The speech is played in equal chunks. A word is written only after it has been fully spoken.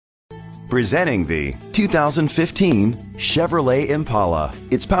Presenting the 2015 Chevrolet Impala.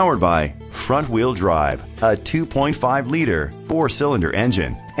 It's powered by front-wheel drive, a 2.5-liter four-cylinder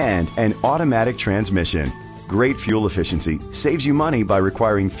engine, and an automatic transmission. Great fuel efficiency saves you money by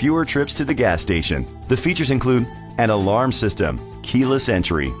requiring fewer trips to the gas station. The features include an alarm system, keyless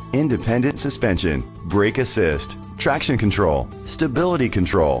entry, independent suspension, brake assist, traction control, stability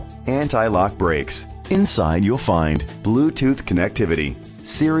control, anti-lock brakes. Inside you'll find Bluetooth connectivity,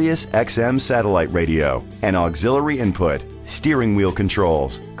 Sirius XM satellite radio, an auxiliary input, steering wheel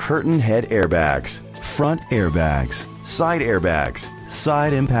controls, curtain head airbags, front airbags, side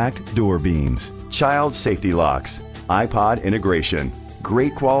impact door beams, child safety locks, iPod integration.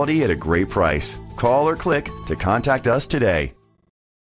 Great quality at a great price. Call or click to contact us today.